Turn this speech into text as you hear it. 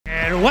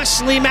and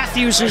Wesley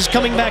Matthews is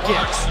coming back in.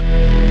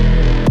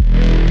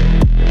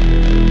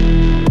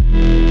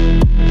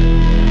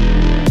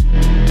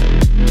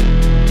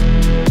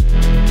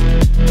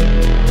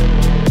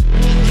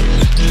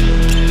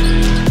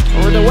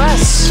 Over to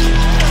Wes,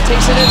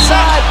 takes it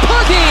inside,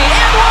 Boogie,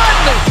 and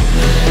one!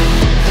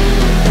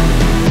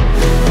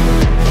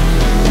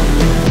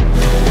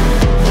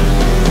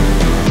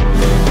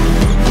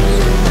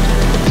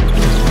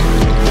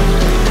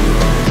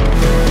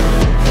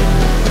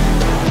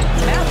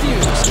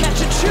 Matthews,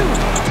 catch and shoot,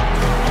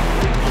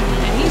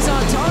 and he's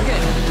on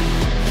target.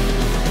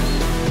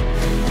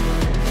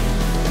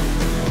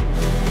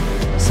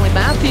 Wesley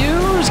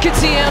Matthews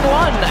gets the and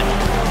one.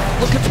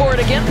 Looking for it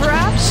again,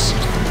 perhaps?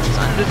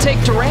 To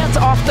take Durant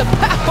off the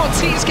bounce.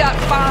 He's got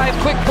 5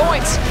 quick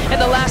points in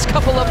the last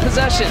couple of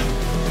possessions.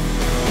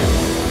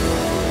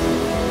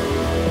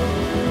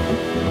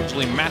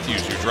 Wesley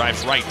Matthews, who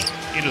drives right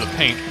into the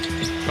paint.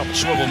 Couple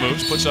swivel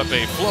moves, puts up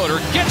a floater,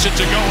 gets it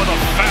to go with a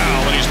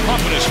foul, and he's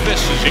pumping his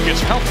fists as he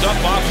gets helped up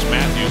off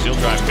Matthews. He'll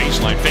drive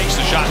baseline, fakes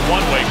the shot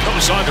one way,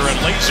 goes under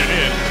and lays it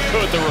in.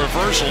 With the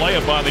reverse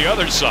layup on the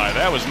other side.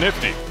 That was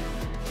nifty.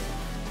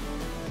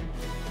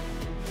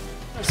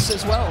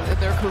 As well in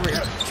their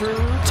career. Drew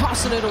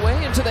tossing it away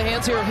into the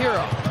hands here of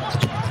Hero.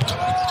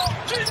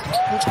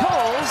 He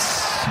pulls,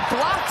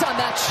 blocked on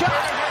that shot.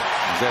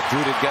 Is that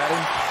Drew that got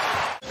him?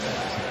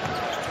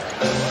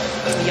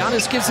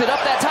 Giannis gives it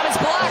up, that time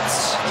it's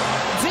blocked.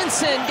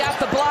 Vincent got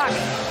the block.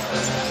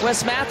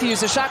 Wes Matthews,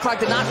 the shot clock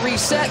did not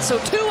reset, so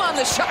 2 on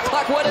the shot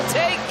clock, what a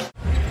take.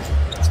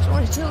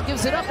 George Hill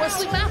gives it up,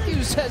 Wesley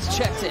Matthews has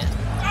checked in.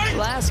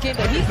 Last game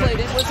that he played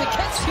in was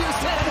against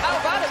Houston, and how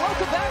about it?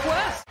 Welcome back,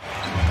 Wes.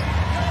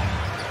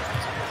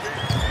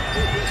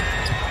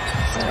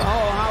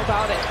 Oh, how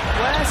about it?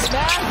 Wes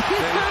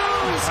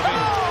Matthews!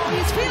 Oh,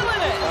 he's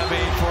feeling it! I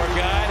mean, for a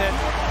guy that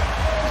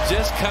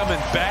just coming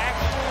back.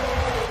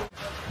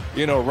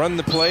 You know, run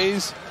the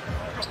plays.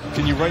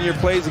 Can you run your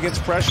plays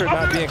against pressure,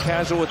 not being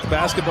casual with the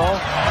basketball?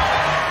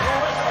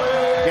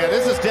 Yeah,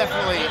 this is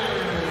definitely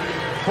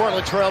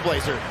Portland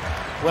Trailblazer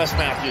Wes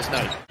Matthews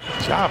night.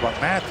 Job by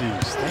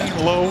Matthews,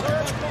 staying low,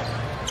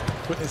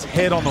 putting his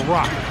head on the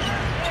rock.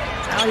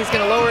 Now he's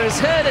going to lower his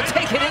head and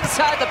take it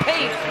inside the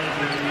paint.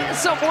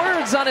 Some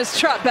words on his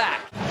trot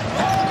back.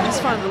 He's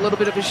finding a little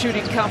bit of his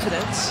shooting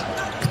confidence.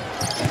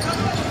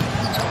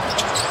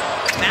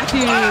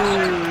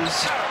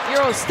 Matthews,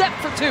 Euro step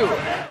for 2.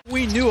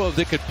 We knew of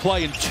that could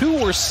play, and 2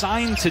 were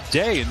signed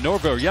today in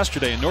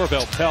yesterday in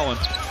Norvell Pell and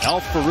Al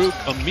Farouk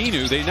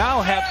Aminu. They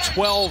now have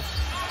 12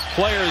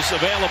 players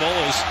available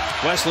as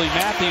Wesley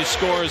Matthews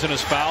scores and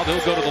is fouled. He'll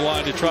go to the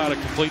line to try to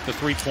complete the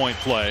 3-point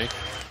play.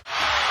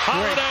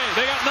 Holiday,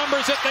 they got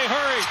numbers if they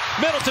hurry.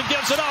 Middleton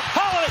gives it up.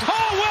 Holiday,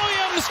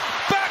 Williams,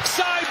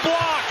 backside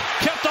block.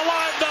 Kept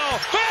alive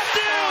though.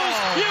 Matthews,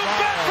 you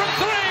bet for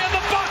 3, and the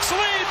Bucks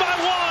lead by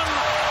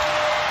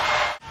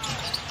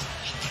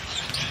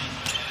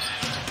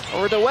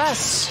 1. Over to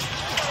Wes,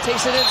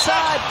 takes it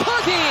inside.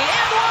 Boogie,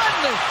 and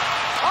 1.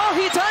 All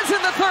he does in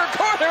the 3rd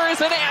quarter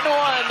is an and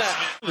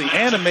 1. Really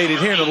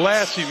animated here in the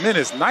last few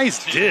minutes.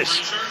 Nice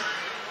dish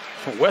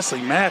from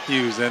Wesley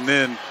Matthews, and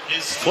then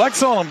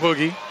flex on him,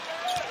 Boogie.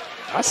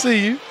 I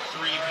see you.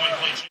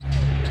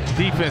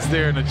 Defense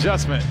there, an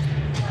adjustment.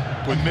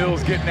 With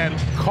Mills getting that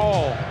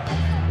call,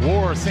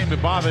 War seemed to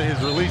bother his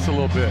release a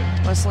little bit.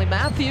 Wesley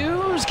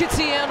Matthews gets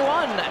the and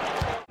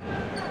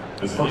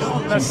 1. You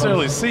don't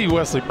necessarily see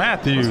Wesley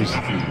Matthews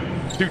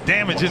do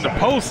damage in the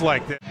post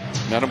like that.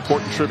 Not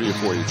important trivia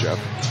for you, Jeff.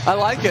 I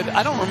like it.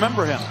 I don't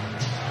remember him.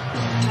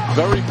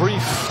 Very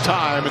brief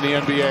time in the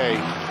NBA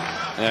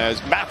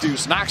as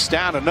Matthews knocks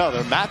down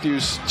another.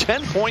 Matthews,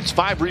 10 points,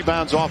 5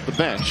 rebounds off the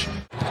bench.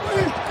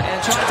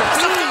 And trying to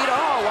feed.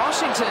 Oh,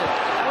 Washington.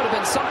 Would have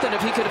been something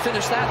if he could have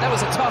finished that. That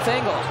was a tough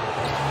angle.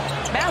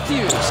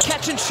 Matthews,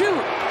 catch and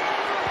shoot.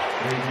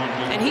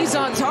 And he's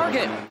on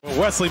target.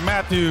 Wesley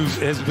Matthews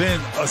has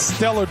been a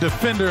stellar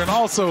defender and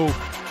also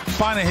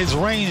finding his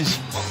range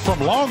from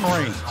long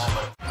range.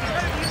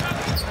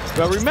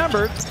 But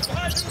remember,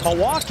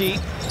 Milwaukee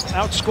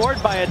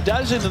outscored by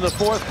 12 in the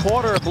 4th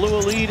quarter, blew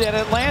a lead at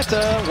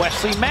Atlanta.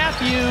 Wesley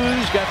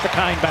Matthews got the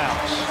kind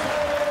bounce.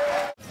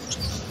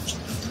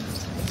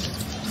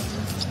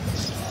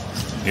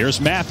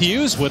 Here's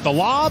Matthews with the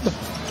lob.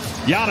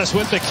 Giannis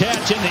with the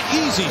catch and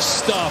the easy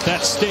stuff.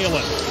 That's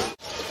Stalin.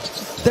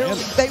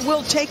 They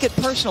will take it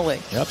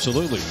personally.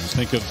 Absolutely.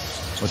 Think of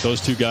what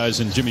those 2 guys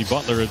and Jimmy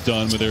Butler have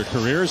done with their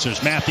careers.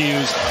 There's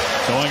Matthews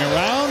going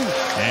around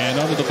and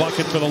under the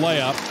bucket for the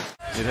layup.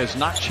 It has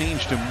not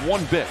changed him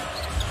one bit.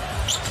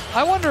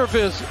 I wonder if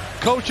his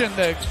coach in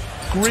the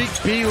Greek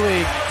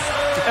B-League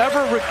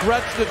ever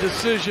regrets the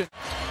decision.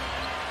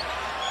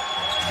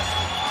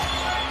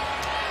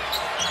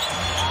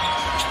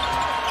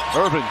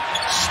 Irvin,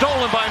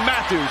 stolen by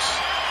Matthews.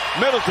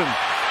 Middleton,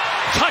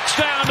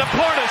 touchdown to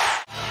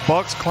Portis.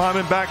 Bucks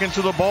climbing back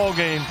into the ball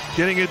game,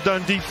 getting it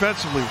done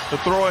defensively. The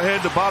throw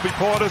ahead to Bobby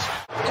Portis.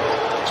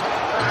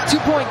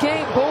 2-point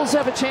game. Bulls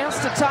have a chance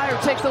to tie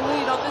or take the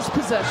lead on this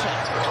possession.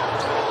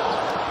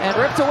 And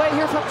ripped away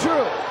here from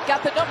Drew.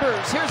 Got the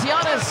numbers. Here's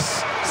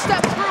Giannis.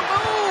 Step through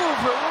move.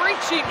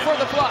 Reaching for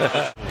the block.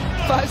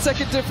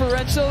 5-second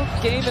differential.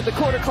 Game in the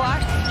quarter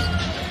clock.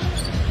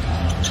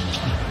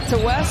 To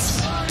Wes.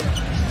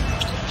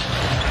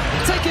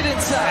 Take it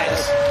inside.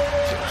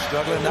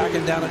 Struggling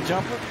knocking down a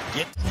jumper.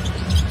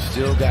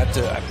 Still got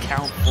to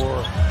account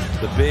for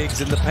the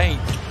bigs in the paint.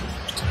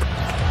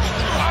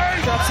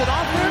 Drops it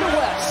off there to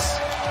Wes.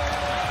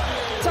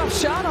 Tough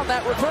shot on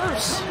that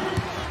reverse.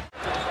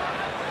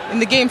 In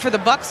the game for the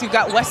Bucks, you've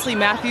got Wesley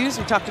Matthews.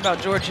 We talked about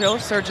George Hill,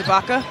 Serge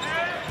Ibaka.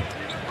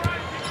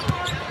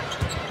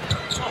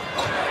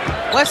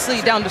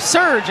 Wesley down to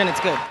Serge, and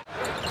it's good.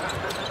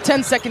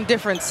 10-second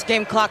difference,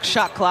 game clock,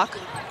 shot clock.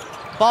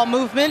 Ball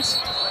movement,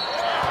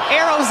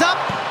 arrows up,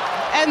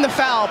 and the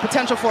foul.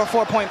 Potential for a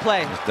 4-point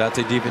play. It's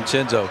Dante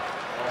DiVincenzo.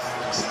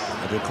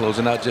 They're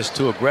closing out just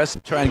too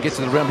aggressive. Trying to get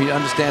to the rim. He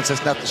understands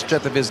that's not the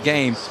strength of his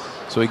game,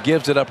 so he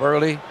gives it up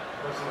early.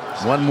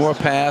 One more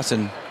pass,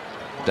 and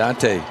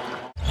Dante.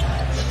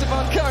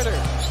 Devon Carter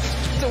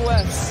to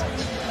Wes.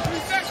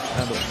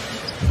 Now the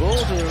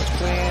Bulls are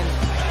playing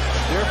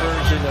their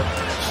version of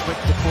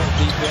switch-to-point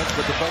defense,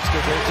 but the Bucks do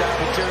a great job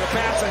interior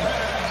passing.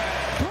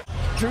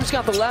 Drew's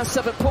got the last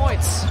 7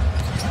 points.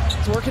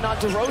 He's working on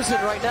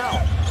DeRozan right now.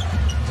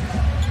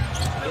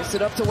 Gives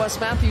it up to Wes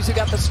Matthews, who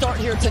got the start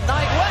here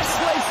tonight. Wes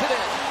lays it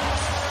in.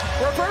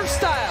 Reverse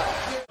style.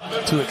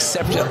 To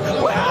exception.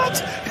 What?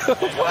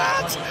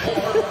 What?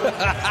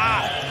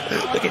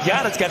 Look at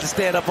Giannis got to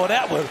stand up on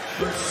that one.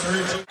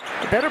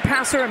 Better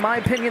passer, in my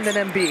opinion, than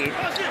Embiid.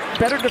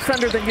 Better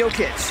defender than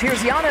Jokic. Here's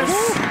Giannis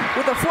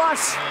with a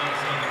flush.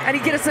 And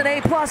he gets an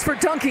A+ for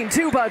dunking,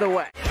 too, by the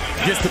way.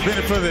 Gets the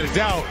benefit of the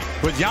doubt,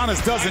 but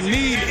Giannis doesn't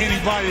need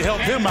anybody to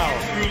help him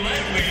out.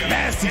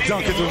 Nasty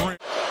dunk at the rim.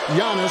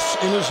 Giannis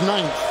in his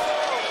 9th.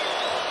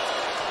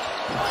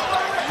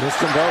 Missed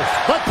them both.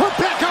 But put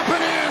back up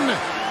and in.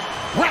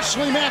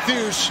 Wesley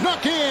Matthews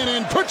snuck in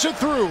and puts it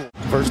through.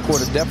 First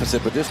quarter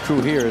deficit, but this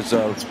crew here is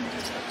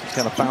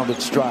kind of found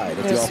its stride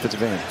at the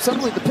offensive end.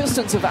 Suddenly the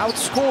Pistons have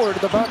outscored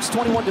the Bucks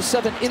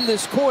 21-7 in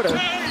this quarter.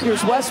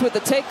 Here's Wes with the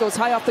take, goes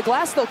high off the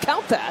glass. They'll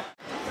count that.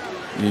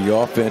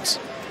 Your offense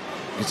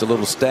gets a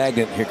little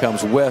stagnant. Here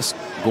comes Wes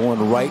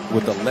going right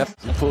with the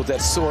left. He pulls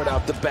that sword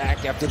out the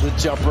back after the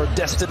jumper.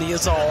 Destiny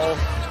is all.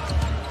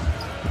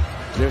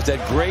 There's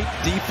that great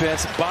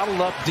defense,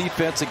 bottled up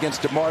defense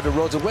against DeMar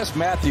DeRozan. Wes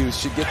Matthews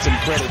should get some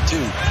credit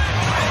too.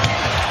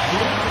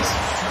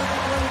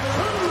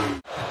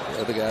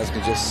 The other guys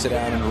can just sit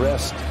down and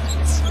rest.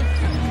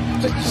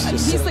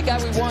 He's the guy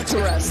we want to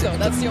rest, though.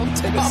 That's the only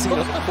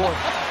problem.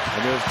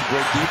 And there's the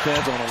great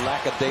defense on a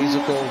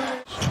lackadaisical.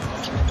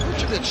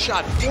 Richardson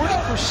shot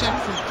 40%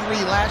 from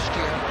 3 last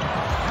year.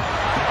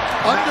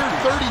 Under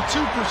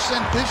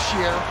 32% this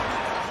year.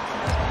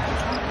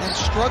 And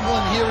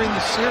struggling here in the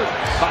series.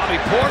 Bobby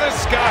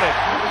Portis got it.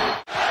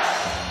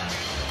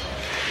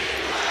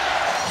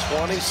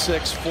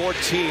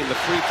 26-14, the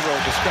free throw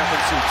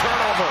discrepancy.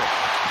 Turnover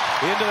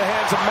into the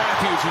hands of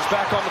Matthews, who's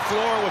back on the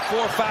floor with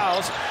 4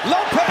 fouls.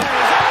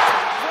 Lopez!